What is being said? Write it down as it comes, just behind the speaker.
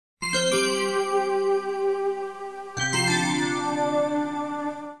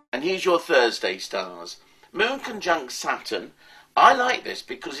here's your Thursday stars. Moon conjunct Saturn. I like this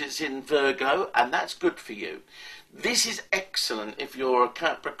because it's in Virgo, and that's good for you. This is excellent if you're a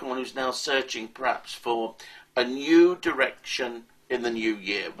Capricorn who's now searching perhaps for a new direction in the new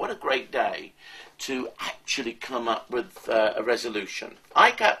year. What a great day to actually come up with a resolution.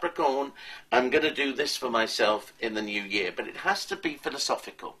 I, Capricorn, I'm going to do this for myself in the new year, but it has to be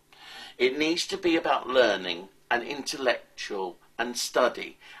philosophical. It needs to be about learning and intellectual and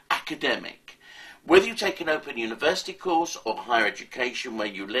study, academic. Whether you take an open university course or higher education where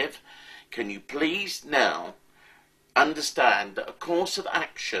you live, can you please now understand that a course of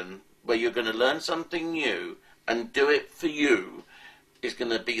action where you're going to learn something new and do it for you is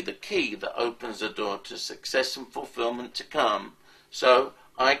going to be the key that opens the door to success and fulfillment to come. So,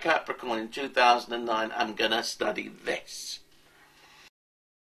 I, Capricorn, in 2009, I'm going to study this.